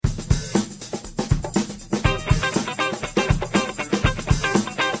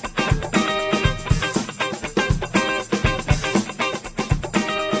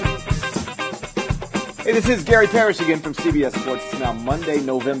Hey, this is Gary Parrish again from CBS Sports. It's now Monday,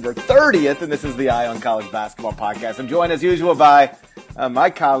 November 30th, and this is the Eye on College Basketball Podcast. I'm joined, as usual, by my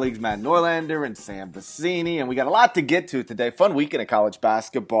colleagues Matt Norlander and Sam Vecini, and we got a lot to get to today. Fun weekend of college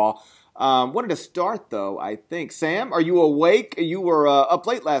basketball. Wanted to start, though, I think. Sam, are you awake? You were up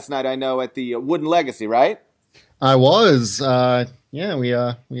late last night, I know, at the Wooden Legacy, right? I was. We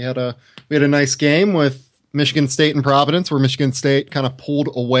had a nice game with Michigan State and Providence, where Michigan State kind of pulled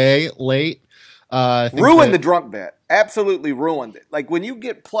away late. Ruined the drunk bet. Absolutely ruined it. Like when you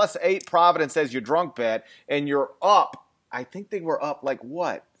get +8 Providence as your drunk bet and you're up, I think they were up like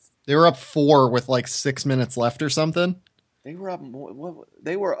what? They were up 4 with like 6 minutes left or something. They were up.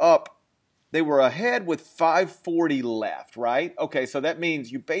 They were up. They were ahead with 5:40 left, right? Okay, so that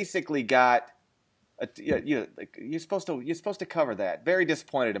means you basically got. You're supposed to cover that. Very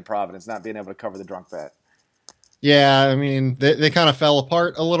disappointed in Providence not being able to cover the drunk bet. Yeah, I mean, they kind of fell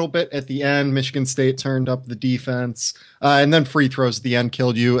apart a little bit at the end. Michigan State turned up the defense, and then free throws at the end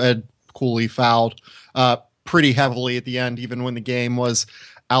killed you. Ed Cooley fouled pretty heavily at the end, even when the game was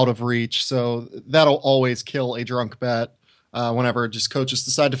out of reach. So that'll always kill a drunk bet whenever just coaches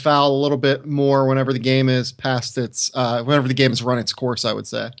decide to foul a little bit more whenever the game is whenever the game has run its course, I would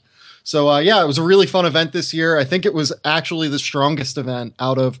say. So, it was a really fun event this year. I think it was actually the strongest event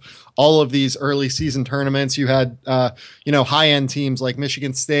out of all of these early season tournaments. You had, high-end teams like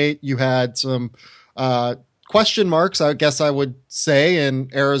Michigan State. You had some question marks, I guess I would say,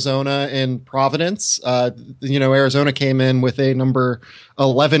 in Arizona and Providence. Arizona came in with a number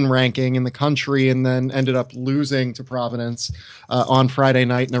 11 ranking in the country and then ended up losing to Providence on Friday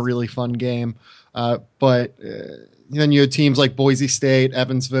night in a really fun game. Then you had teams like Boise State,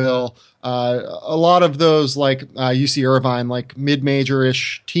 Evansville, a lot of those like UC Irvine, like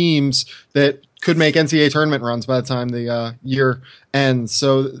mid-major-ish teams that could make NCAA tournament runs by the time the year ends.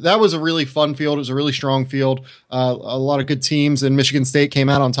 So that was a really fun field. It was a really strong field. A lot of good teams, and Michigan State came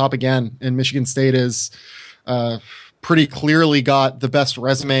out on top again. And Michigan State is pretty clearly got the best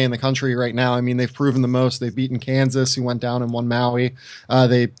resume in the country right now. I mean, they've proven the most. They've beaten Kansas, who went down and won Maui.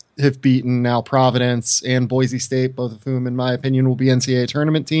 They have beaten now Providence and Boise State, both of whom, in my opinion, will be NCAA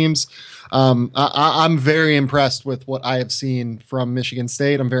tournament teams. I'm very impressed with what I have seen from Michigan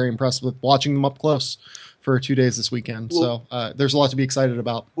State. I'm very impressed with watching them up close for 2 days this weekend. So there's a lot to be excited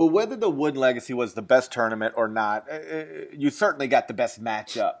about. Well, whether the Wooden Legacy was the best tournament or not, you certainly got the best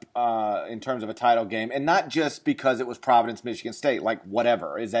matchup in terms of a title game. And not just because it was Providence, Michigan State. Like,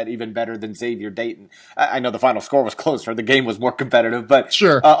 whatever. Is that even better than Xavier Dayton? I know the final score was closer. The game was more competitive. But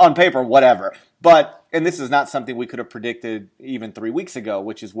sure. On paper, whatever. And this is not something we could have predicted even 3 weeks ago,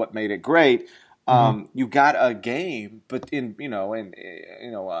 which is what made it great. You got a game, but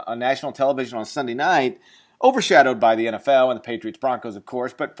on national television on Sunday night, overshadowed by the NFL and the Patriots Broncos, of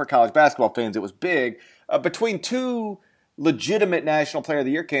course. But for college basketball fans, it was big. Between two legitimate National Player of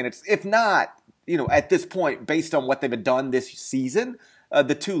the Year candidates, if not, at this point, based on what they've done this season,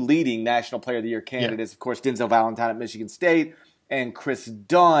 the two leading National Player of the Year candidates, of course, Denzel Valentine at Michigan State and Chris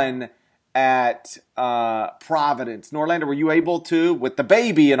Dunn at Providence. Norlander, were you able to, with the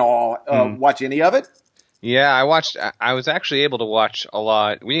baby and all, watch any of it? Yeah, I was actually able to watch a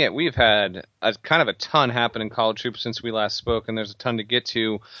lot. We've had a kind of a ton happen in college hoops since we last spoke, and there's a ton to get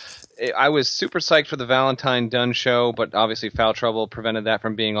to. I was super psyched for the Valentine Dunn show, but obviously foul trouble prevented that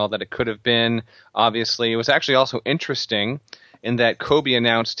from being all that it could have been. Obviously, it was actually also interesting in that Kobe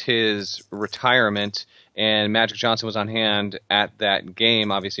announced his retirement, and Magic Johnson was on hand at that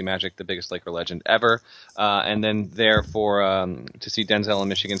game. Obviously, Magic, the biggest Laker legend ever, and then there to see Denzel in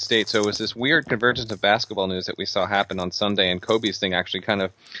Michigan State. So it was this weird convergence of basketball news that we saw happen on Sunday, and Kobe's thing actually kind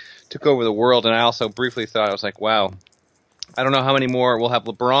of took over the world. And I also briefly thought, I was like, wow, I don't know how many more. We'll have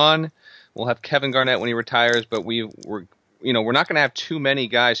LeBron, we'll have Kevin Garnett when he retires, but we're not going to have too many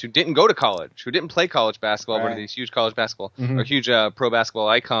guys who didn't go to college, who didn't play college basketball, but are these huge college basketball or huge pro basketball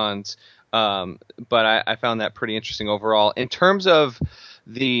icons. But I found that pretty interesting overall. In terms of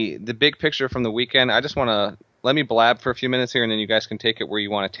the big picture from the weekend, I just want to let me blab for a few minutes here, and then you guys can take it where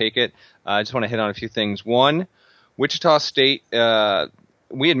you want to take it. I just want to hit on a few things. One, Wichita State.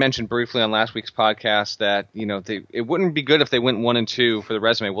 We had mentioned briefly on last week's podcast that it wouldn't be good if they went 1-2 for the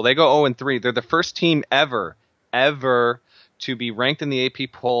resume. Well, they go 0-3. They're the first team ever to be ranked in the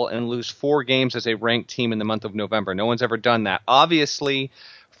AP poll and lose 4 games as a ranked team in the month of November. No one's ever done that. Obviously,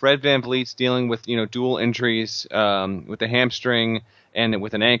 Fred VanVleet's dealing with dual injuries with the hamstring and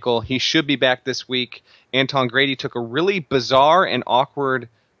with an ankle. He should be back this week. Anton Grady took a really bizarre and awkward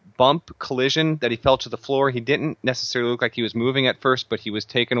bump collision that he fell to the floor. He didn't necessarily look like he was moving at first, but he was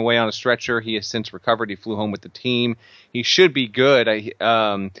taken away on a stretcher. He has since recovered. He flew home with the team. He should be good.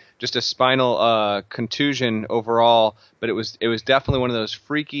 Just a spinal contusion overall, but it was definitely one of those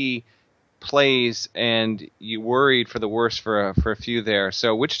freaky plays, and you worried for the worst for a few there.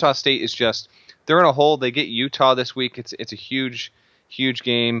 So Wichita State is just, they're in a hole. They get Utah this week. It's a huge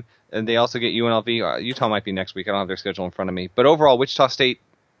game, and they also get UNLV. Utah might be next week. I don't have their schedule in front of me. But overall, Wichita State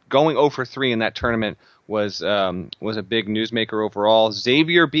going 0-3 in that tournament was a big newsmaker overall.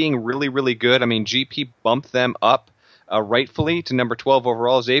 Xavier being really, really good. I mean, GP bumped them up rightfully to number 12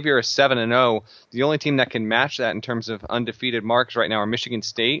 overall. Xavier is 7-0. The only team that can match that in terms of undefeated marks right now are Michigan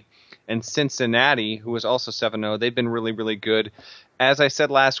State and Cincinnati, who is also 7-0. They've been really, really good. As I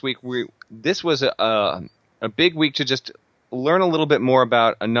said last week, this was a big week to just learn a little bit more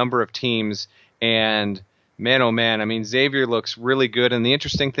about a number of teams, and man, oh man, I mean, Xavier looks really good, and the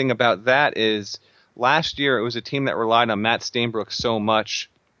interesting thing about that is last year it was a team that relied on Matt Stainbrook so much,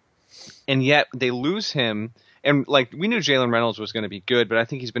 and yet they lose him. And like, we knew Jalen Reynolds was going to be good, but I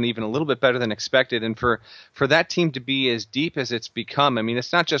think he's been even a little bit better than expected. And for that team to be as deep as it's become, I mean,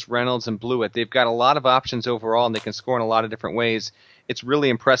 it's not just Reynolds and Blewett. They've got a lot of options overall, and they can score in a lot of different ways. It's really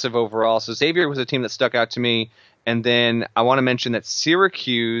impressive overall. So Xavier was a team that stuck out to me. And then I want to mention that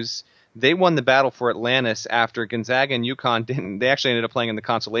Syracuse, they won the battle for Atlantis after Gonzaga and UConn didn't. They actually ended up playing in the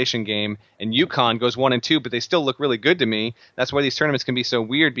consolation game, and UConn goes 1-2, but they still look really good to me. That's why these tournaments can be so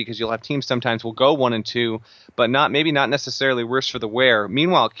weird, because you'll have teams sometimes will go 1-2, but maybe not necessarily worse for the wear.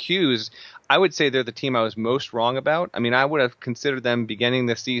 Meanwhile, Q's, I would say they're the team I was most wrong about. I mean, I would have considered them beginning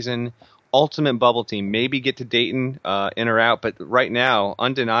the season ultimate bubble team, maybe get to Dayton in or out, but right now,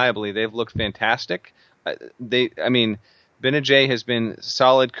 undeniably, they've looked fantastic. Benajay has been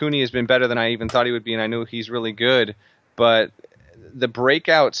solid. Cooney has been better than I even thought he would be, and I know he's really good. But the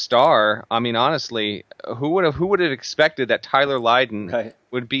breakout star, I mean, honestly, who would have expected that Tyler Lydon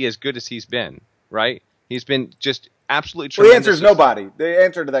would be as good as he's been, right? He's been just absolutely tremendous. Well, the answer is nobody. The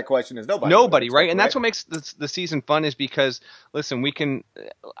answer to that question is nobody. Nobody, right? And that's what makes the season fun, is because, listen,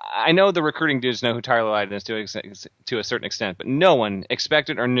 I know the recruiting dudes know who Tyler Lydon is to a certain extent, but no one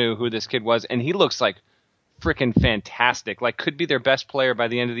expected or knew who this kid was, and he looks like freaking fantastic. Like, could be their best player by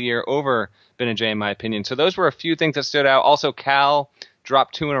the end of the year over Benajay, in my opinion. So those were a few things that stood out. Also, Cal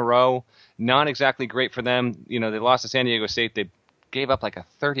dropped 2 in a row. Not exactly great for them. You know, they lost to San Diego State. They gave up like a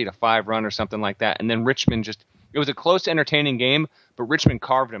 30-5 run or something like that. And then Richmond it was a close, entertaining game, but Richmond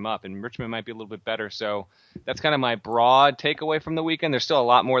carved them up, and Richmond might be a little bit better. So that's kind of my broad takeaway from the weekend. There's still a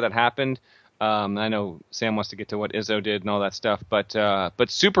lot more that happened. I know Sam wants to get to what Izzo did and all that stuff, but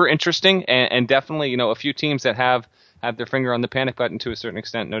super interesting, and definitely, you know, a few teams that have their finger on the panic button to a certain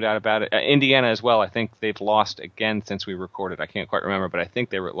extent, no doubt about it. Indiana as well. I think they've lost again since we recorded. I can't quite remember, but I think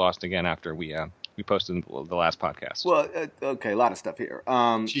they were lost again after we posted the last podcast. Well, okay, a lot of stuff here.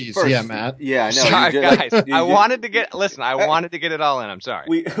 Jeez, first, yeah, Matt. Yeah, I know. Sorry, guys. I wanted to get it all in. I'm sorry.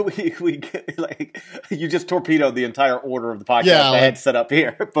 We you just torpedoed the entire order of the podcast Yeah, I had set up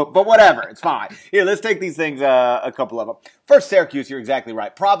here, but whatever, it's fine. Here, let's take these things, a couple of them. First, Syracuse, you're exactly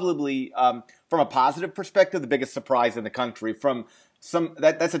right. Probably, from a positive perspective, the biggest surprise in the country. From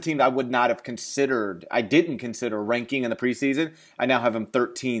that's a team that I would not have considered. I didn't consider ranking in the preseason. I now have them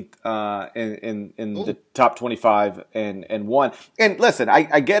 13th in the top 25 and 1. And listen,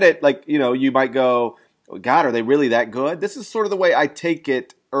 I get it. Like, you know, you might go, God, are they really that good? This is sort of the way I take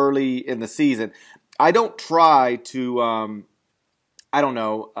it early in the season. I don't try to,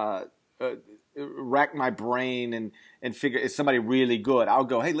 rack my brain and figure, is somebody really good? I'll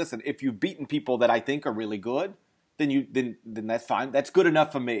go, hey, listen, if you've beaten people that I think are really good, then that's fine. That's good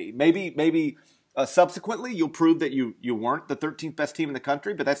enough for me. Maybe subsequently you'll prove that you weren't the 13th best team in the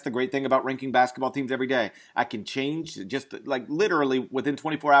country, but that's the great thing about ranking basketball teams every day. I can change just like literally within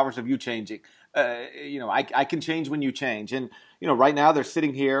 24 hours of you changing. I can change when you change. And, you know, right now they're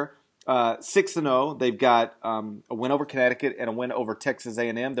sitting here 6-0. They've got a win over Connecticut and a win over Texas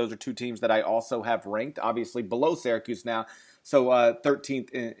A&M. Those are two teams that I also have ranked, obviously below Syracuse now. So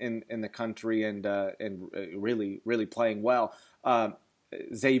 13th in the country and really, really playing well.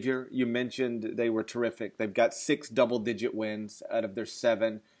 Xavier, you mentioned they were terrific. They've got 6 double-digit wins out of their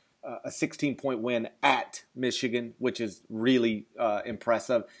 7. A 16-point win at Michigan, which is really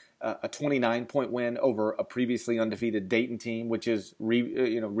impressive. A 29-point win over a previously undefeated Dayton team, which is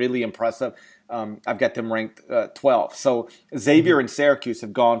really impressive. I've got them ranked 12th. So Xavier and Syracuse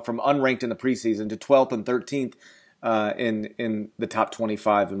have gone from unranked in the preseason to 12th and 13th in the top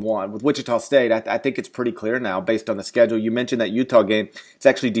 25 and 1. With Wichita State, I think it's pretty clear now based on the schedule. You mentioned that Utah game. It's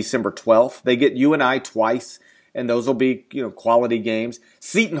actually December 12th. They get UNI twice, and those will be, quality games.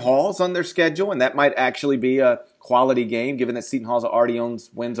 Seton Hall's on their schedule, and that might actually be a quality game, given that Seton Hall's already owns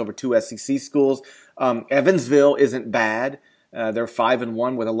wins over 2 SEC schools. Evansville isn't bad. They're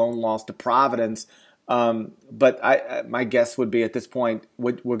 5-1 with a lone loss to Providence. But my guess would be at this point,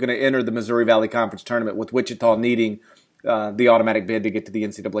 we're going to enter the Missouri Valley Conference tournament with Wichita needing the automatic bid to get to the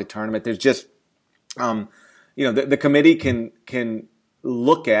NCAA tournament. There's just, the committee can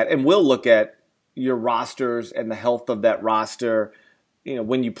look at and will look at your rosters and the health of that roster,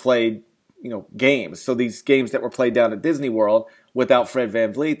 when you played, games. So these games that were played down at Disney World without Fred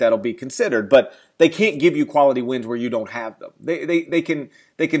VanVleet, that'll be considered. But they can't give you quality wins where you don't have them. They can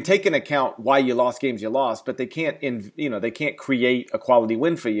take into account why you lost games you lost, but they can't create a quality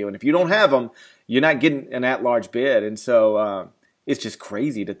win for you. And if you don't have them, you're not getting an at-large bid. And so it's just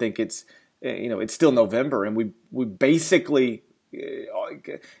crazy to think it's still November, and we basically,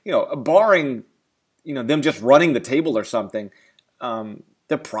 barring, them just running the table or something,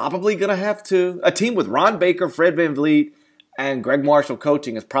 they're probably going to have to, a team with Ron Baker, Fred VanVleet, and Greg Marshall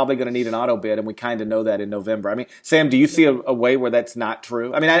coaching is probably going to need an auto bid, and we kind of know that in November. I mean, Sam, do you see a way where that's not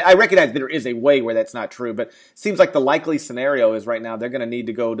true? I mean, I recognize there is a way where that's not true, but it seems like the likely scenario is right now they're going to need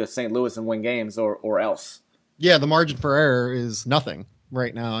to go to St. Louis and win games or else. Yeah, the margin for error is nothing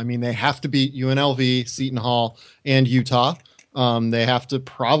right now. I mean, they have to beat UNLV, Seton Hall, and Utah. They have to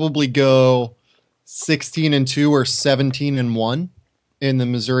probably go 16-2 or 17-1 in the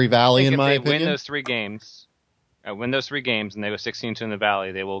Missouri Valley, in my opinion. If they win those three games, and they go 16-2 in the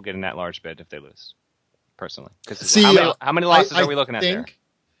Valley, they will get an at-large bid if they lose, personally. How many losses are we looking at there?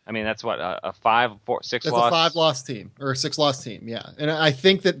 I mean, that's what, a 5, 4, 6 loss? It's a 5-loss team, or a 6-loss team, yeah. And I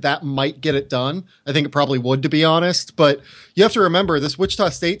think that might get it done. I think it probably would, to be honest. But you have to remember, this Wichita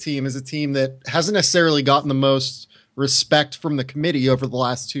State team is a team that hasn't necessarily gotten the most respect from the committee over the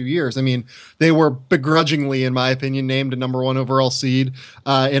last 2 years. I mean, they were begrudgingly, in my opinion, named a number 1 overall seed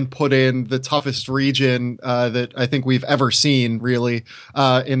and put in the toughest region that I think we've ever seen, really,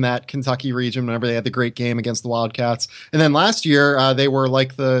 in that Kentucky region whenever they had the great game against the Wildcats. And then last year, they were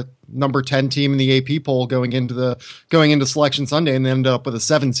like the number 10 team in the AP poll going into Selection Sunday, and they ended up with a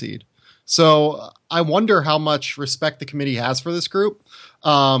 7 seed. So I wonder how much respect the committee has for this group.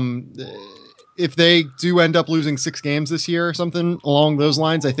 If they do end up losing 6 games this year or something along those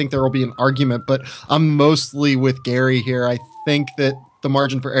lines, I think there will be an argument, but I'm mostly with Gary here. I think that the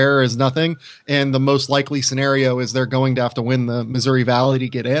margin for error is nothing, and the most likely scenario is they're going to have to win the Missouri Valley to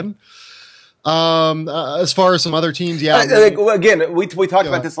get in. As far as some other teams, yeah. Again, we talked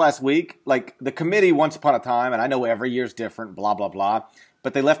about this last week. Like, the committee once upon a time, and I know every year's different, blah, blah, blah,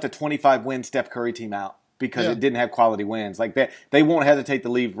 but they left a 25-win Steph Curry team out because it didn't have quality wins. Like, they won't hesitate to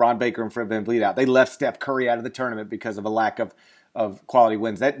leave Ron Baker and Fred VanVleet out. They left Steph Curry out of the tournament because of a lack of quality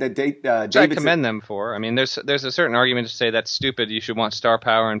wins. Which I commend them for. I mean, there's a certain argument to say that's stupid. You should want star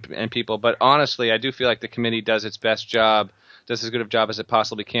power and people. But honestly, I do feel like the committee does its best job, does as good of a job as it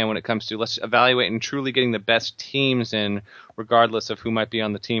possibly can when it comes to let's evaluate and truly getting the best teams in, regardless of who might be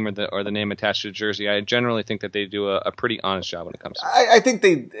on the team or the name attached to the jersey. I generally think that they do a pretty honest job when it comes to it. I think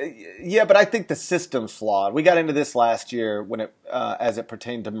but I think the system's flawed. We got into this last year when as it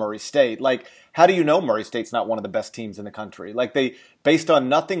pertained to Murray State. Like, how do you know Murray State's not one of the best teams in the country? Like, they, based on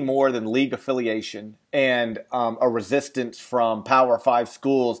nothing more than league affiliation and a resistance from Power 5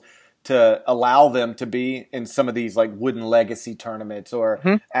 schools to allow them to be in some of these like Wooden Legacy tournaments or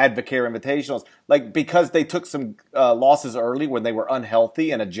Advocare Invitationals, like, because they took some losses early when they were unhealthy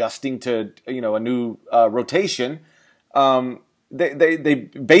and adjusting to a new rotation. They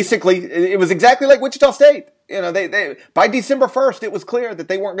basically, it was exactly like Wichita State. They by December 1st, it was clear that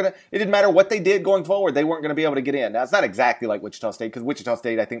they weren't gonna. It didn't matter what they did going forward, they weren't gonna be able to get in. Now, it's not exactly like Wichita State, because Wichita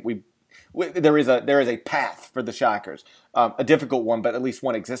State, I think there is a path for the Shockers, a difficult one, but at least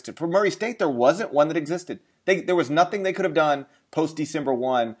one existed. For Murray State, there wasn't one that existed. There was nothing they could have done post December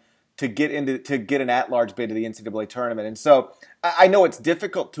 1 to get an at-large bid to the NCAA tournament. And so I know it's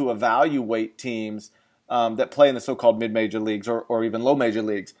difficult to evaluate teams that play in the so-called mid-major leagues or even low-major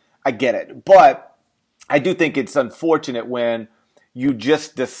leagues. I get it, but I do think it's unfortunate when you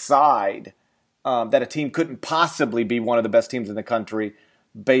just decide that a team couldn't possibly be one of the best teams in the country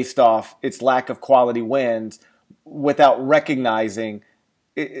based off its lack of quality wins without recognizing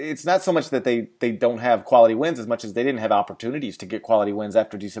it's not so much that they don't have quality wins as much as they didn't have opportunities to get quality wins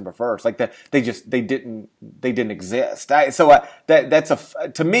after December 1st. Like, that they didn't exist. That's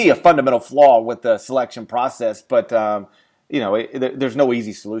to me a fundamental flaw with the selection process, but there's no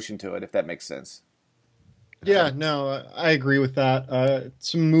easy solution to it, if that makes sense. Yeah, no, I agree with that.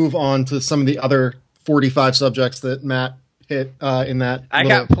 To move on to some of the other 45 subjects that Matt hit in that. I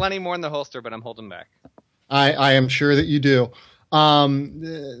got plenty more in the holster, but I'm holding back. I am sure that you do.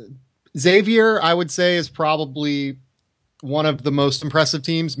 Xavier, I would say, is probably one of the most impressive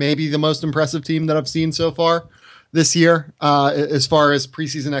teams, maybe the most impressive team that I've seen so far this year, as far as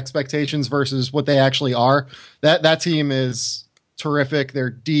preseason expectations versus what they actually are. That team is terrific. They're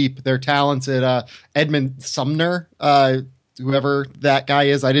deep. They're talented. Edmund Sumner, whoever that guy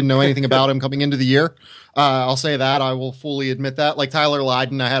is, I didn't know anything about him coming into the year. I'll say that. I will fully admit that. Like Tyler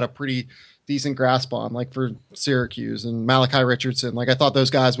Lydon, I had a pretty decent grasp on, like for Syracuse, and Malachi Richardson. Like I thought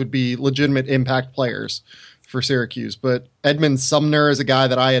those guys would be legitimate impact players for Syracuse, but Edmund Sumner is a guy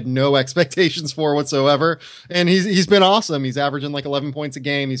that I had no expectations for whatsoever, and he's been awesome. He's averaging like 11 points a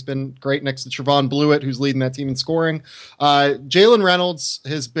game. He's been great next to Trevon Blewett, who's leading that team in scoring. Jalen Reynolds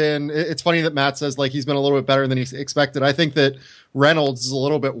has been. It's funny that Matt says like he's been a little bit better than he expected. I think that Reynolds is a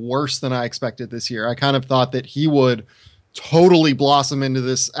little bit worse than I expected this year. I kind of thought that he would totally blossom into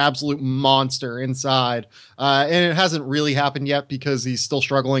this absolute monster inside. And it hasn't really happened yet because he's still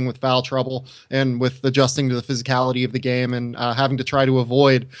struggling with foul trouble and with adjusting to the physicality of the game and having to try to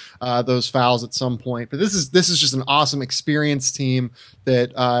avoid those fouls at some point. But this is just an awesome experienced team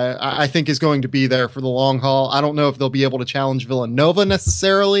that I think is going to be there for the long haul. I don't know if they'll be able to challenge Villanova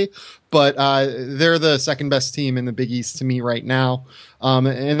necessarily, but they're the second best team in the Big East to me right now.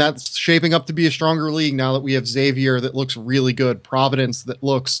 And that's shaping up to be a stronger league now that we have Xavier that looks really good, Providence that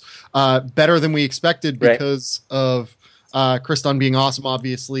looks better than we expected because of Chris Dunn being awesome,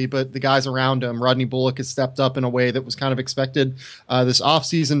 obviously, but the guys around him. Rodney Bullock has stepped up in a way that was kind of expected this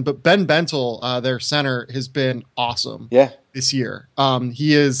offseason. But Ben Bentel, their center, has been awesome this year.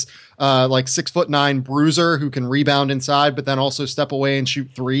 He is like 6'9" bruiser who can rebound inside, but then also step away and shoot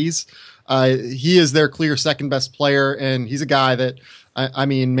threes. He is their clear second best player, and he's a guy that, I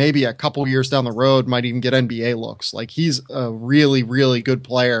mean, maybe a couple years down the road might even get NBA looks. Like he's a really, really good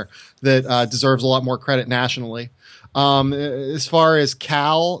player that deserves a lot more credit nationally. As far as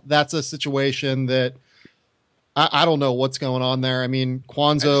Cal, that's a situation that I don't know what's going on there. I mean,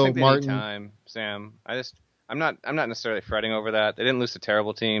 Quanzo, Martin. Time, Sam. I'm not necessarily fretting over that. They didn't lose to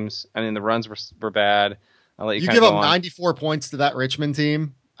terrible teams. I mean, the runs were bad. I'll let you give up 94 points to that Richmond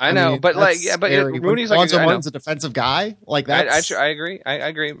team. I know, but Mooney's like Quanzo Martin's a defensive guy. Like that. I agree. I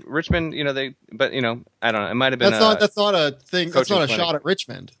agree. Richmond, I don't know. It might have been. That's not a thing. That's not a shot at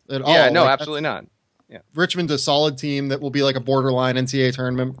Richmond at all. Yeah, no, like, absolutely not. Yeah, Richmond's a solid team that will be like a borderline NCAA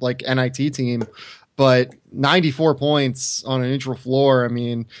tournament, like NIT team. But 94 points on a neutral floor. I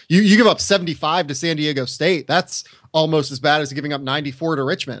mean, you give up 75 to San Diego State. That's almost as bad as giving up 94 to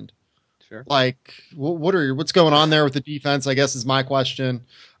Richmond. Sure. Like, what's going on there with the defense? I guess is my question.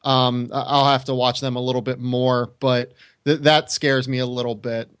 I'll have to watch them a little bit more, but that scares me a little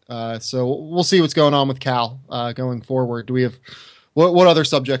bit. So we'll see what's going on with Cal going forward. Do we have what other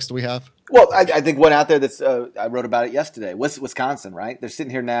subjects do we have? Well, I think one out there that's I wrote about it yesterday. Wisconsin, right? They're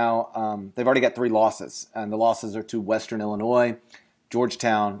sitting here now. They've already got 3 losses, and the losses are to Western Illinois,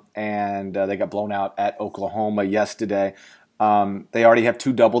 Georgetown, and they got blown out at Oklahoma yesterday. They already have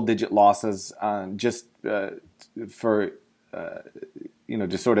 2 double-digit losses. Just for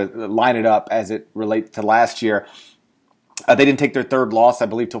just sort of line it up as it relates to last year. They didn't take their 3rd loss, I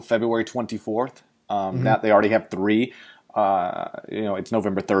believe, till February 24th. Now they already have 3. It's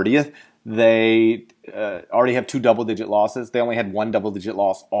November 30th. They already have 2 double-digit losses. They only had 1 double-digit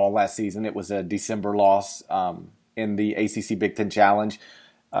loss all last season. It was a December loss in the ACC Big Ten Challenge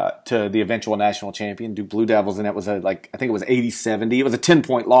to the eventual national champion, Duke Blue Devils, and it was I think it was 80-70. It was a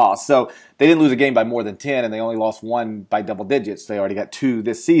 10-point loss. So they didn't lose a game by more than 10, and they only lost 1 by double digits. They already got 2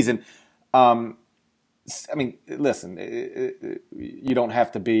 this season. I mean, listen, you don't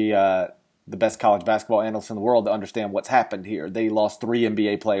have to be the best college basketball analyst in the world to understand what's happened here. They lost 3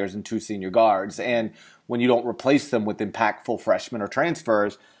 NBA players and 2 senior guards, and when you don't replace them with impactful freshmen or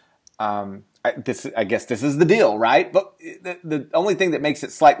transfers, I guess this is the deal, right? But the only thing that makes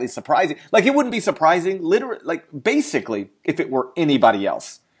it slightly surprising, like it wouldn't be surprising, literally, like basically, if it were anybody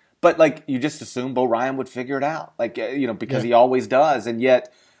else. But like you just assume Bo Ryan would figure it out, because he always does, and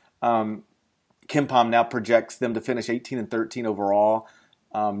yet KenPom now projects them to finish 18-13 overall.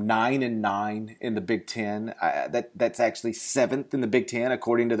 9-9 in the Big Ten. That's actually 7th in the Big Ten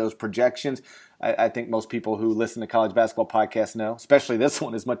according to those projections. I think most people who listen to college basketball podcasts know, especially this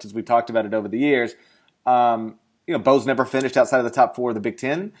one, as much as we talked about it over the years. Bo's never finished outside of the top 4 of the Big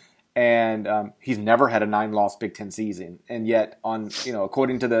Ten, and he's never had a 9-loss Big Ten season. And yet,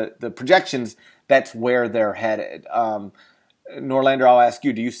 according to the projections, that's where they're headed. Norlander, I'll ask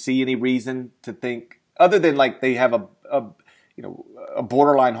you: do you see any reason to think, other than like they have a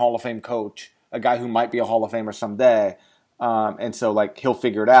borderline Hall of Fame coach, a guy who might be a Hall of Famer someday, And so, like, he'll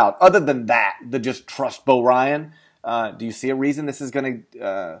figure it out. Other than that, the just trust Bo Ryan. Do you see a reason this is going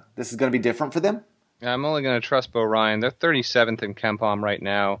to be different for them? I'm only going to trust Bo Ryan. They're 37th in KenPom right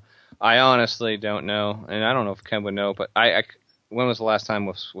now. I honestly don't know, and I don't know if Ken would know, but when was the last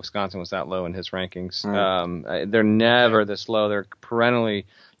time Wisconsin was that low in his rankings? They're never this low. They're perennially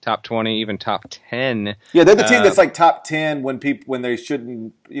top 20, even top 10. Yeah, they're the team that's like top 10 when they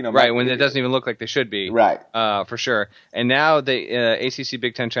shouldn't, right, when it doesn't even look like they should be. Right. For sure. And now the ACC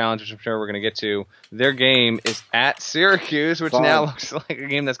Big Ten Challenge, which I'm sure we're going to get to, their game is at Syracuse, which now looks like a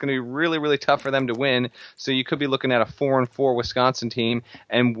game that's going to be really, really tough for them to win. So you could be looking at a 4-4 Wisconsin team.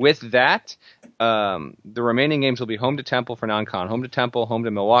 And with that, the remaining games will be home to Temple for non-con, home to Temple, home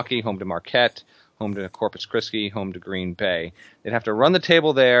to Milwaukee, home to Marquette, home to Corpus Christi, home to Green Bay. They'd have to run the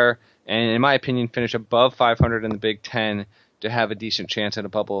table there, and in my opinion, finish above 500 in the Big Ten to have a decent chance at a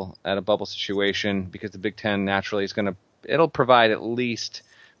bubble situation, because the Big Ten naturally is it'll provide at least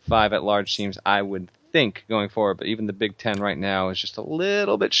 5 at-large teams, I would think, going forward. But even the Big Ten right now is just a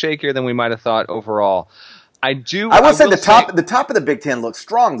little bit shakier than we might have thought overall. I will say the top of the Big Ten looks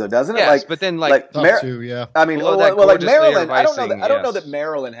strong though, doesn't it? Yes, but then top two, yeah. I mean, like Maryland. I don't know that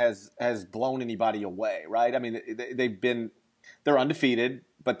Maryland has blown anybody away, right? I mean, they're undefeated,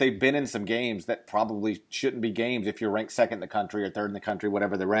 but they've been in some games that probably shouldn't be games if you're ranked second in the country or third in the country,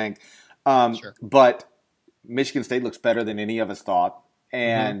 whatever they're ranked. Sure. But Michigan State looks better than any of us thought,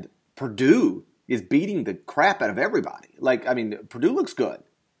 and Purdue is beating the crap out of everybody. Like, I mean, Purdue looks good.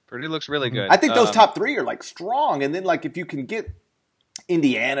 Purdue looks really good. I think those top 3 are like strong, and then like if you can get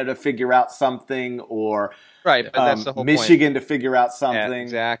Indiana to figure out something, or right, but that's the whole Michigan point. to figure out something, yeah,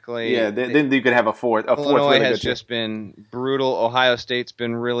 exactly. Yeah, then you could have a fourth. Illinois really has good just been brutal. Ohio State's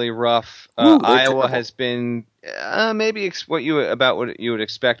been really rough. Ooh, Iowa terrible. has been maybe what you would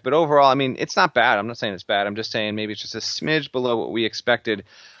expect, but overall, I mean, it's not bad. I'm not saying it's bad. I'm just saying maybe it's just a smidge below what we expected.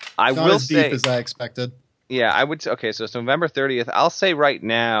 It's not as deep as I expected. Yeah, I would. Okay, so it's November 30th. I'll say right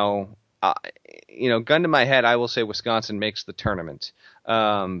now, gun to my head, I will say Wisconsin makes the tournament.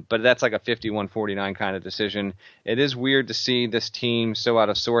 But that's like a 51-49 kind of decision. It is weird to see this team so out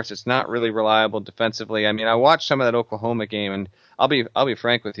of sorts. It's not really reliable defensively. I mean, I watched some of that Oklahoma game, and I'll be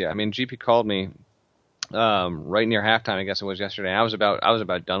frank with you. I mean, GP called me right near halftime, I guess it was yesterday. And I was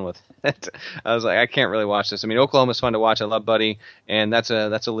about done with it. I was like, I can't really watch this. I mean, Oklahoma's fun to watch. I love Buddy, and that's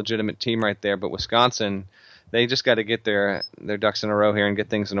a legitimate team right there. But Wisconsin, they just got to get their ducks in a row here and get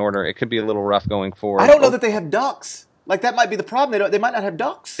things in order. It could be a little rough going forward. I don't know that they have ducks. Like, that might be the problem. They might not have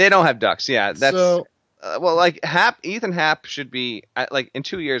ducks. They don't have ducks. Yeah, that's So- like Ethan Happ should be like in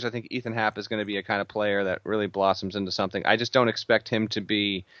 2 years. I think Ethan Happ is going to be a kind of player that really blossoms into something. I just don't expect him to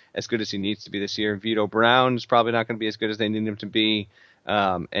be as good as he needs to be this year. Vito Brown is probably not going to be as good as they need him to be.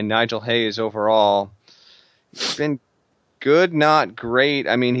 And Nigel Hayes overall been good, not great.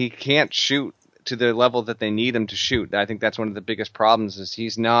 I mean, he can't shoot to the level that they need him to shoot. I think that's one of the biggest problems is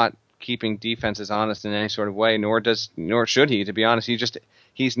he's not keeping defenses honest in any sort of way, nor should he, to be honest.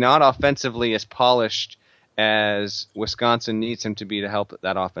 He's not offensively as polished as Wisconsin needs him to be to help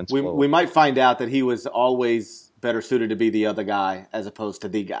that offense forward. We might find out that he was always better suited to be the other guy as opposed to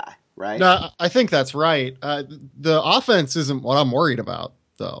the guy, right? No, I think that's right. The offense isn't what I'm worried about,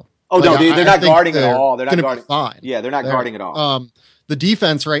 though. Oh, no, they're not guarding at all. They're not gonna guarding. be fine. Yeah, they're not guarding at all. The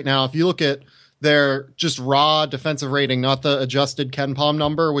defense right now, if you look at their just raw defensive rating, not the adjusted KenPom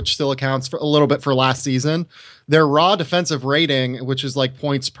number, which still accounts for a little bit for last season. Their raw defensive rating, which is like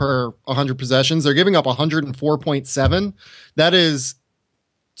points per 100 possessions, they're giving up 104.7. That is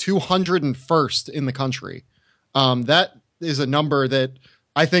 201st in the country. That is a number that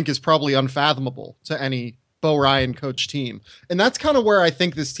I think is probably unfathomable to any Bo Ryan coach team. And that's kind of where I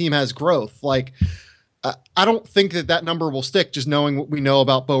think this team has growth. Like, I don't think that number will stick, just knowing what we know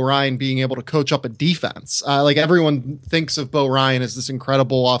about Bo Ryan being able to coach up a defense. Like, everyone thinks of Bo Ryan as this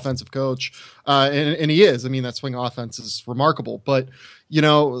incredible offensive coach, and he is. I mean, that swing offense is remarkable. But,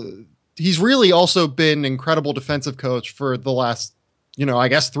 he's really also been an incredible defensive coach for the last, I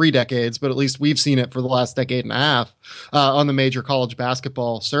guess 3 decades, but at least we've seen it for the last decade and a half on the major college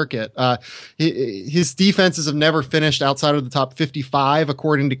basketball circuit. His defenses have never finished outside of the top 55,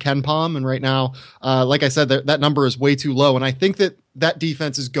 according to KenPom. And right now, like I said, that number is way too low. And I think that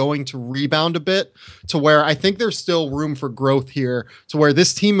defense is going to rebound a bit to where I think there's still room for growth here, to where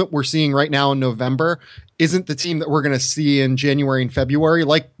this team that we're seeing right now in November isn't the team that we're going to see in January and February,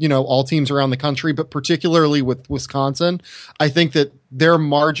 like, all teams around the country, but particularly with Wisconsin. I think that their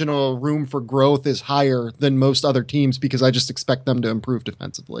marginal room for growth is higher than most other teams because I just expect them to improve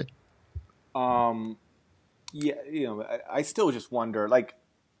defensively. Yeah, I still just wonder, like,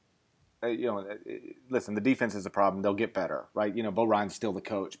 listen, the defense is a problem. They'll get better, right? Bo Ryan's still the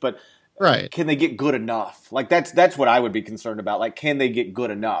coach, but Right. can they get good enough? Like that's what I would be concerned about. Like, can they get good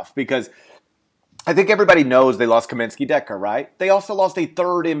enough? Because I think everybody knows they lost Kaminsky Decker, right? They also lost a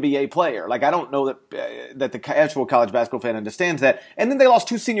third NBA player. Like, I don't know that the casual college basketball fan understands that. And then they lost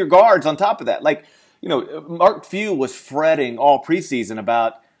 2 senior guards on top of that. Like, Mark Few was fretting all preseason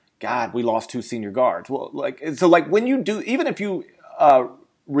about, God, we lost 2 senior guards. Well, when you do, even if you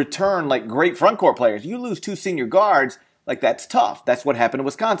return like great front court players, you lose 2 senior guards. Like, that's tough. That's what happened to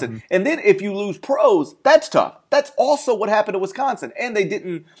Wisconsin. Mm-hmm. And then if you lose pros, that's tough. That's also what happened to Wisconsin. And they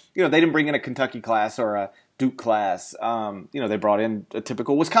didn't bring in a Kentucky class or a Duke class. They brought in a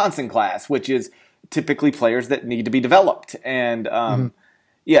typical Wisconsin class, which is typically players that need to be developed. And, I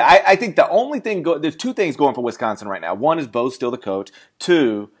think the only thing, there's 2 things going for Wisconsin right now. One is Bo's still the coach.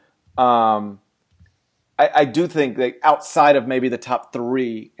 2, I do think that outside of maybe the top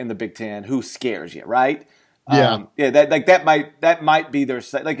 3 in the Big Ten, who scares you, right? Yeah, that might be their,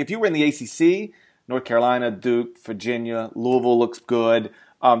 like, if you were in the ACC, North Carolina, Duke, Virginia, Louisville looks good.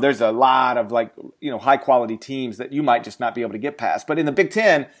 There's a lot of high quality teams that you might just not be able to get past. But in the Big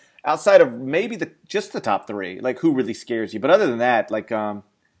Ten, outside of maybe just the top 3, like, who really scares you? But other than that, like, I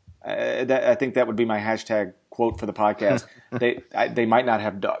think that would be my hashtag quote for the podcast. They might not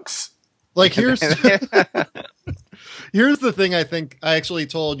have ducks. Like, here's the thing. I think I actually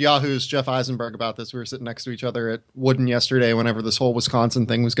told Yahoo's Jeff Eisenberg about this. We were sitting next to each other at Wooden yesterday whenever this whole Wisconsin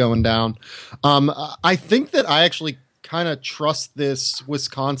thing was going down. I think that I actually kind of trust this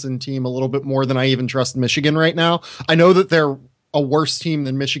Wisconsin team a little bit more than I even trust Michigan right now. I know that they're a worse team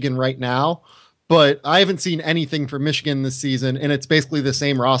than Michigan right now, but I haven't seen anything from Michigan this season, and it's basically the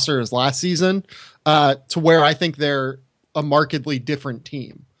same roster as last season, to where I think they're a markedly different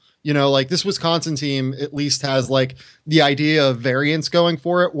team. Like, this Wisconsin team at least has like the idea of variance going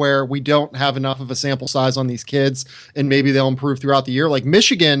for it, where we don't have enough of a sample size on these kids and maybe they'll improve throughout the year. Like,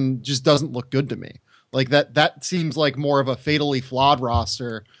 Michigan just doesn't look good to me. Like, that seems like more of a fatally flawed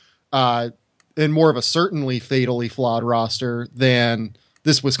roster, and more of a certainly fatally flawed roster than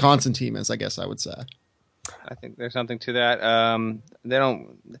this Wisconsin team is, I guess I would say. I think there's something to that.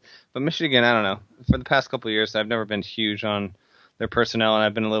 But Michigan, I don't know. For the past couple of years, I've never been huge on their personnel, and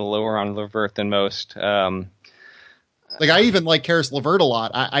I've been a little lower on LeVert than most. I even like Karis LeVert a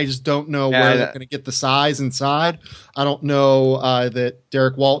lot. I just don't know where they're going to get the size inside. I don't know that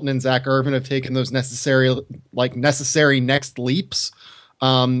Derek Walton and Zach Irvin have taken those necessary next leaps.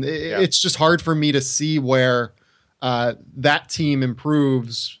 It's just hard for me to see where that team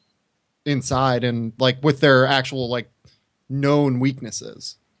improves inside and like with their actual like known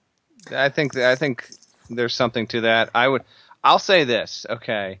weaknesses. I think there's something to that. I'll say this,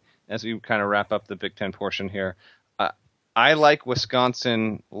 okay, as we kind of wrap up the Big Ten portion here. I like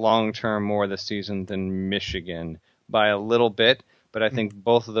Wisconsin long-term more this season than Michigan by a little bit, but I think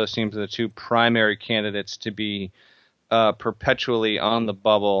both of those teams are the 2 primary candidates to be perpetually on the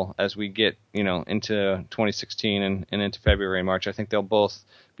bubble as we get, into 2016 and into February and March. I think they'll both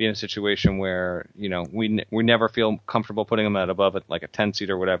be in a situation where, we never feel comfortable putting them above it, like a 10 seed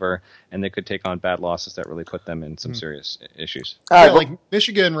or whatever, and they could take on bad losses that really put them in some serious issues. Like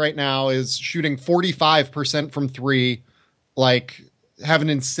Michigan right now is shooting 45% from 3, like have an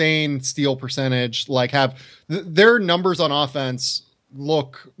insane steal percentage, like have their numbers on offense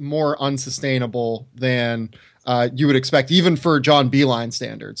look more unsustainable than you would expect, even for John Beilein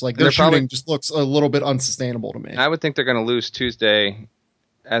standards. Like, their shooting just looks a little bit unsustainable to me. I would think they're going to lose Tuesday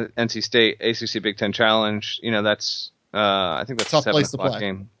at NC State ACC Big Ten Challenge. That's I think that's tough a 7:00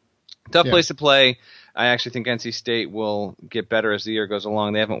 game. Tough place to play. I actually think NC State will get better as the year goes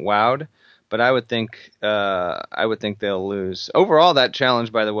along. They haven't wowed, but I would think they'll lose. Overall, that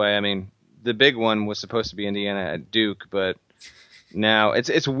challenge, by the way, I mean, the big one was supposed to be Indiana at Duke, but now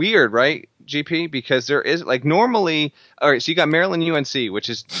it's weird, right, GP? Because there is, like, normally, all right, so you got Maryland UNC, which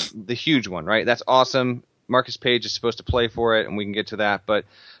is the huge one, right? That's awesome. Marcus Page is supposed to play for it, and we can get to that. But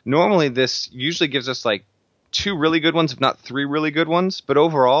normally this usually gives us like 2 really good ones, if not 3 really good ones. But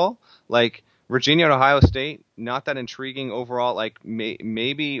overall, like, Virginia and Ohio State, not that intriguing overall. Like,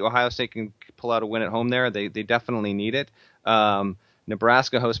 maybe Ohio State can pull out a win at home there. They definitely need it.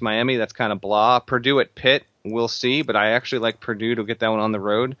 Nebraska hosts Miami. That's kind of blah. Purdue at Pitt. We'll see. But I actually like Purdue to get that one on the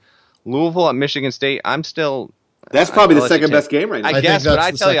road. Louisville at Michigan State. That's probably the second best game right now. I guess, but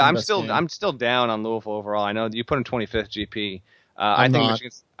I tell you, I'm still down on Louisville overall. I know you put them 25th GP.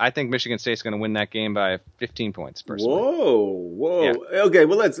 I think Michigan State's going to win that game by 15 points. Personally. Whoa. Yeah. Okay,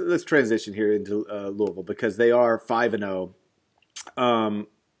 well let's transition here into Louisville because they are 5-0.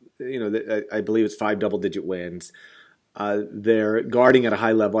 I believe it's 5 double-digit wins. They're guarding at a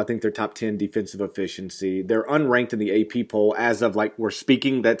high level. I think they're top 10 defensive efficiency. They're unranked in the AP poll as of like we're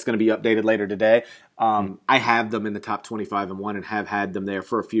speaking. That's going to be updated later today. I have them in the top 25 and 1 and have had them there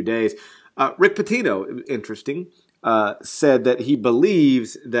for a few days. Rick Pitino, interesting, said that he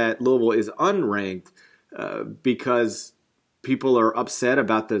believes that Louisville is unranked because people are upset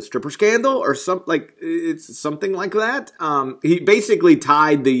about the stripper scandal or it's something like that. He basically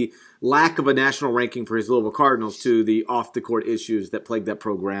tied the lack of a national ranking for his Louisville Cardinals to the off-the-court issues that plagued that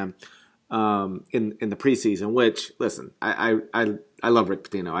program in the preseason. Which, listen, I love Rick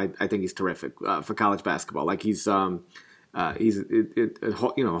Pitino. I think he's terrific for college basketball. Like he's a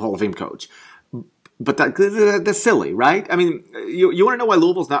Hall of Fame coach. But that's silly, right? I mean, you want to know why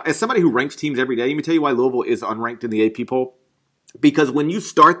Louisville's not? As somebody who ranks teams every day, let me tell you why Louisville is unranked in the AP poll. Because when you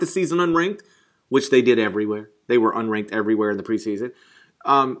start the season unranked, which they did everywhere, they were unranked everywhere in the preseason.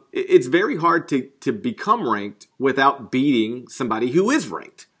 It's very hard to become ranked without beating somebody who is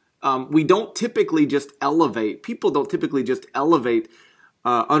ranked. We don't typically just elevate. People don't typically just elevate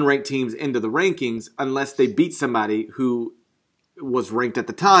unranked teams into the rankings unless they beat somebody who was ranked at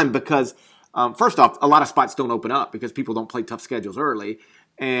the time. Because first off, a lot of spots don't open up because people don't play tough schedules early,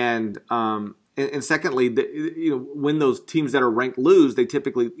 and secondly, when those teams that are ranked lose, they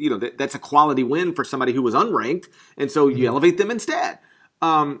typically that's a quality win for somebody who was unranked, and so you elevate them instead.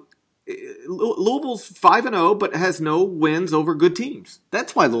 Louisville's 5-0, but has no wins over good teams.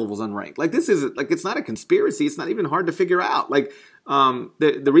 That's why Louisville's unranked. Like this is it's not a conspiracy. It's not even hard to figure out. Like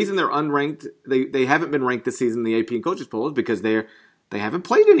the reason they're unranked, they haven't been ranked this season in the AP and coaches poll is because they haven't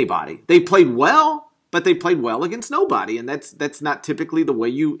played anybody. They played well, but they played well against nobody, and that's not typically the way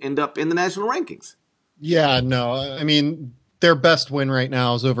you end up in the national rankings. Yeah, no, I mean, their best win right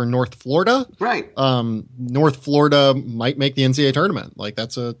now is over North Florida. Right. North Florida might make the NCAA tournament. Like,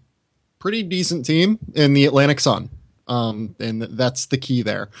 that's a pretty decent team in the Atlantic Sun. And that's the key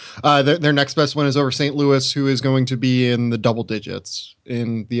there. Their next best win is over St. Louis, who is going to be in the double digits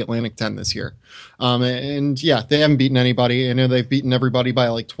in the Atlantic 10 this year. And yeah, they haven't beaten anybody. I know they've beaten everybody by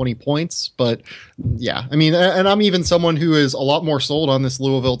like 20 points, but yeah, I mean, and I'm even someone who is a lot more sold on this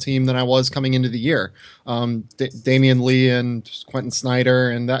Louisville team than I was coming into the year. Damian Lee and Quentin Snyder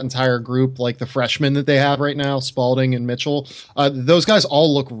and that entire group, like the freshmen that they have right now, Spalding and Mitchell, those guys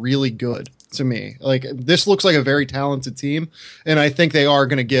all look really good to me. Like, this looks like a very talented team, and I think they are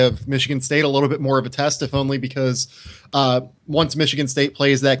going to give Michigan State a little bit more of a test, if only because once Michigan State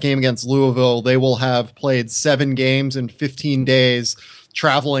plays that game against Louisville, they will have played 7 games in 15 days,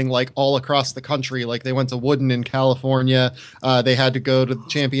 traveling like all across the country. Like, they went to Woodin in California. They had to go to the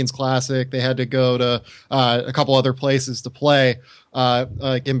Champions Classic. They had to go to a couple other places to play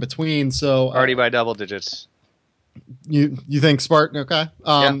like in between. So already by double digits. You think Spartan? Okay.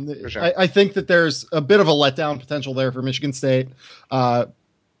 Yeah, for sure. I think that there's a bit of a letdown potential there for Michigan State.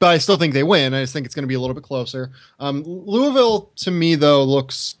 But I still think they win. I just think it's going to be a little bit closer. Louisville, to me, though,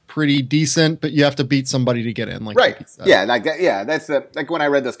 looks pretty decent, but you have to beat somebody to get in. Like, right. Yeah. Like that. Yeah. That's like when I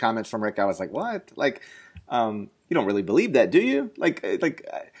read those comments from Rick, I was like, what? Like, you don't really believe that, do you?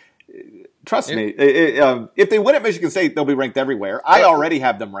 Trust me, if they win at Michigan State, they'll be ranked everywhere. I already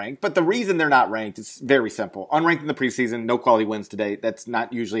have them ranked, but the reason they're not ranked is very simple. Unranked in the preseason, no quality wins today. That's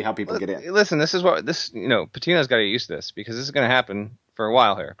not usually how people get in. Listen, this is what Patino's got to get used to this, because this is going to happen for a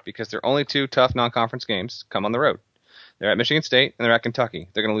while here, because their only 2 tough non-conference games come on the road. They're at Michigan State and they're at Kentucky.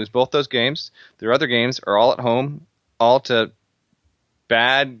 They're going to lose both those games. Their other games are all at home, all to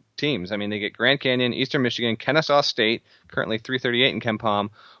bad teams. I mean, they get Grand Canyon, Eastern Michigan, Kennesaw State, currently 338 in KenPom,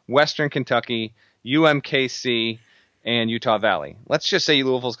 Western Kentucky, UMKC, and Utah Valley. Let's just say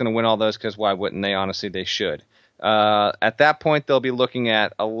Louisville's going to win all those, because why wouldn't they? Honestly, they should. At that point, they'll be looking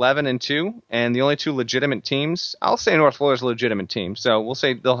at 11-2, and the only 2 legitimate teams, I'll say North Florida's a legitimate team, so we'll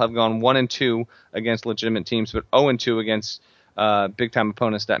say they'll have gone 1-2 against legitimate teams, but 0-2 against big-time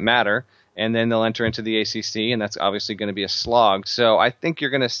opponents that matter, and then they'll enter into the ACC, and that's obviously going to be a slog. So I think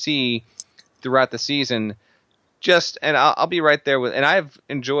you're going to see throughout the season and I'll be right there with, and I've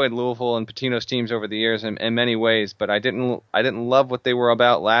enjoyed Louisville and Pitino's teams over the years in many ways, but I didn't love what they were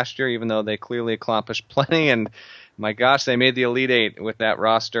about last year, even though they clearly accomplished plenty, and my gosh, they made the Elite Eight with that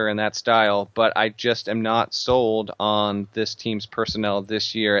roster and that style, but I just am not sold on this team's personnel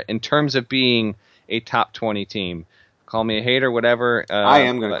this year in terms of being a top 20 team. Call me a hater, whatever. I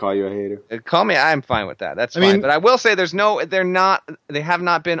am going to call you a hater. Call me, I'm fine with that. That's fine. But I will say they have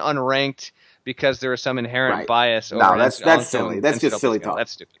not been unranked because there is some inherent bias. No, that's silly. That's just silly talk.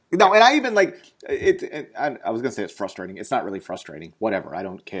 That's stupid. No, and I even like it. I was going to say it's frustrating. It's not really frustrating. Whatever. I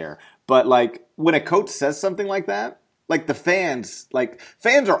don't care. But like when a coach says something like that, like the fans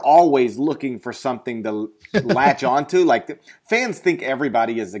are always looking for something to latch onto. Like fans think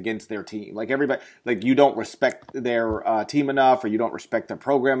everybody is against their team. Like everybody, like you don't respect their team enough, or you don't respect their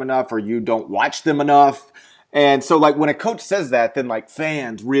program enough, or you don't watch them enough. And so like when a coach says that, then like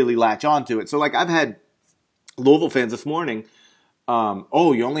fans really latch onto it. So like I've had Louisville fans this morning.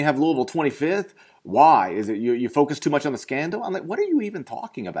 Oh, you only have Louisville 25th? Why? Is it you focus too much on the scandal? I'm like, what are you even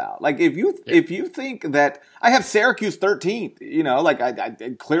talking about? Like, if you think that I have Syracuse 13th, you know, like I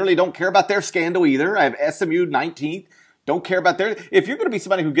clearly don't care about their scandal either. I have SMU 19th. Don't care about their. If you're going to be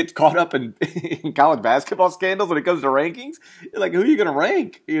somebody who gets caught up in college basketball scandals when it comes to rankings, like who are you going to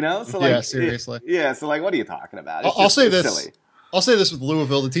rank? You know? So like, yeah, seriously. So like, what are you talking about? I'll say this. Silly. I'll say this with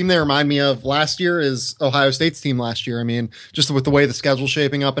Louisville. The team they remind me of last year is Ohio State's team last year. I mean, just with the way the schedule's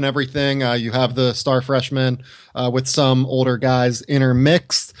shaping up and everything, you have the star freshmen with some older guys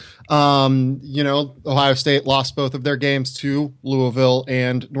intermixed. You know, Ohio State lost both of their games to Louisville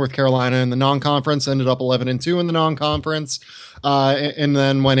and North Carolina in the non-conference, ended up 11-2 in the non-conference, and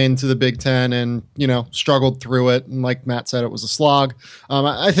then went into the Big Ten and, you know, struggled through it. And like Matt said, it was a slog.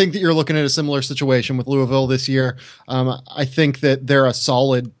 I think that you're looking at a similar situation with Louisville this year. I think that they're a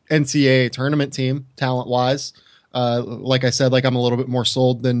solid NCAA tournament team, talent-wise. Like I said, like I'm a little bit more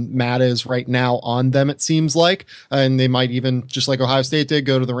sold than Matt is right now on them, it seems like. And they might even, just like Ohio State did,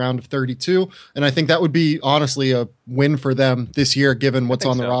 go to the round of 32. And I think that would be honestly a win for them this year, given what's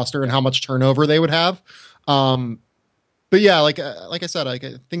on the roster and how much turnover they would have. But yeah, like I said, I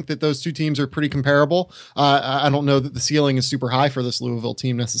think that those two teams are pretty comparable. I don't know that the ceiling is super high for this Louisville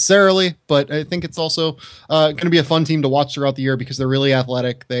team necessarily, but I think it's also going to be a fun team to watch throughout the year because they're really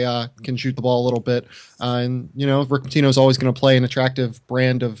athletic. They can shoot the ball a little bit. And, you know, Rick Pitino is always going to play an attractive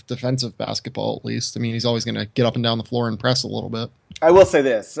brand of defensive basketball, at least. I mean, he's always going to get up and down the floor and press a little bit. I will say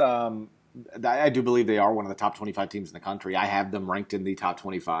this. I do believe they are one of the top 25 teams in the country. I have them ranked in the top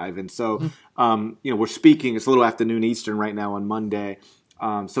 25. And so, you know, we're speaking, it's a little afternoon Eastern right now on Monday.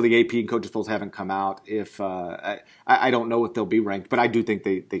 So the AP and coaches polls haven't come out. If I don't know if they'll be ranked, but I do think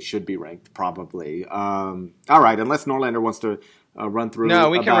they should be ranked probably. All right, unless Norlander wants to run through.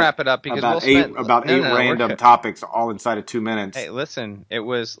 No, we can wrap it up because about eight random topics all inside of 2 minutes. Hey, listen,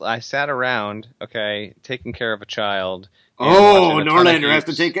 I sat around, okay, taking care of a child. Oh, Norlander has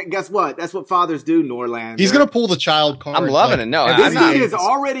to take it. Guess what? That's what fathers do, Norlander. He's going to pull the child card. I'm loving it. No, this kid has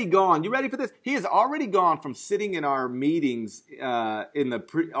already gone. You ready for this? He has already gone from sitting in our meetings in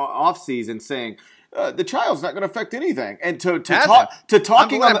the off season saying the child's not going to affect anything, and to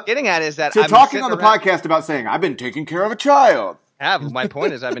talking. What I'm getting at is that talking on the podcast about saying I've been taking care of a child. My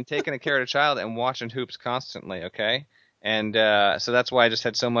point is I've been taking care of a child and watching hoops constantly. Okay. And so that's why I just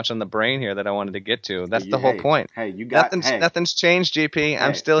had so much on the brain here that I wanted to get to. That's the whole point. Hey, you got nothing's changed, GP. Hey.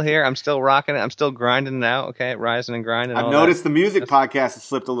 I'm still here. I'm still rocking it. I'm still grinding it out. Okay, rising and grinding. I've noticed the music podcast has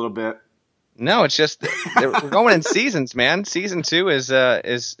slipped a little bit. No, it's just we're going in seasons, man. Season 2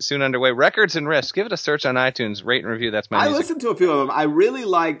 is soon underway. Records and Riffs. Give it a search on iTunes. Rate and review. That's my music. I listened to a few of them. I really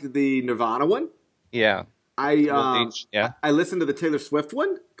liked the Nirvana one. Yeah. I listened to the Taylor Swift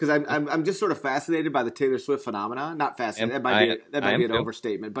one because I'm just sort of fascinated by the Taylor Swift phenomenon. Not fascinated. That might be an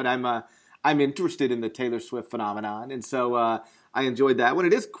overstatement, but I'm interested in the Taylor Swift phenomenon, and so I enjoyed that one.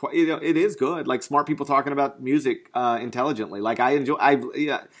 It is good. Like smart people talking about music intelligently. Like I know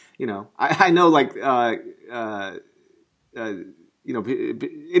like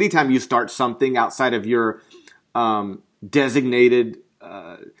anytime you start something outside of your designated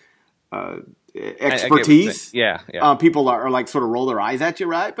expertise. People are like sort of roll their eyes at you,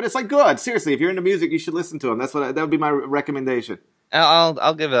 right? But it's like good. Seriously, if you're into music, you should listen to them. That would be my recommendation.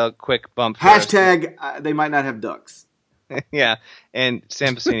 I'll give a quick bump. Hashtag they might not have ducks. Yeah, and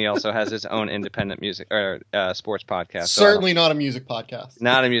Sam Bassini also has his own independent music or sports podcast. Certainly not a music podcast.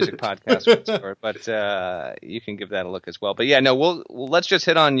 Not a music podcast, but you can give that a look as well. But yeah, no, let's just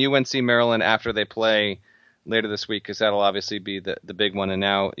hit on UNC Maryland after they play later this week, because that'll obviously be the big one. And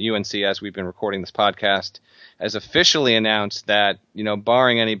now UNC, as we've been recording this podcast, has officially announced that, you know,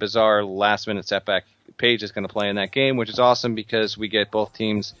 barring any bizarre last-minute setback, Paige is going to play in that game, which is awesome because we get both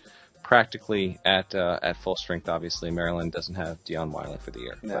teams practically at full strength. Obviously, Maryland doesn't have Deion Wiley for the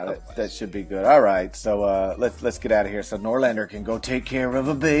year. No, that should be good. All right, so let's get out of here so Norlander can go take care of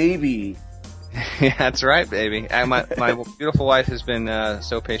a baby. Yeah, that's right, baby. My beautiful wife has been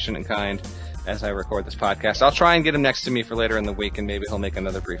so patient and kind as I record this podcast. I'll try and get him next to me for later in the week, and maybe he'll make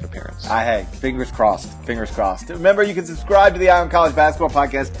another brief appearance. Hey, fingers crossed. Fingers crossed. Remember, you can subscribe to the Eye on College Basketball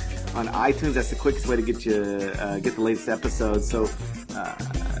Podcast on iTunes. That's the quickest way to get the latest episodes. So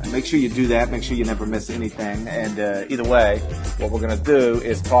make sure you do that. Make sure you never miss anything. And either way, what we're going to do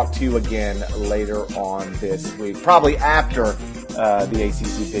is talk to you again later on this week, probably after the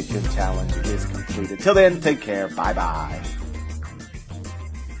ACC Big Ten Challenge is completed. Till then, take care. Bye-bye.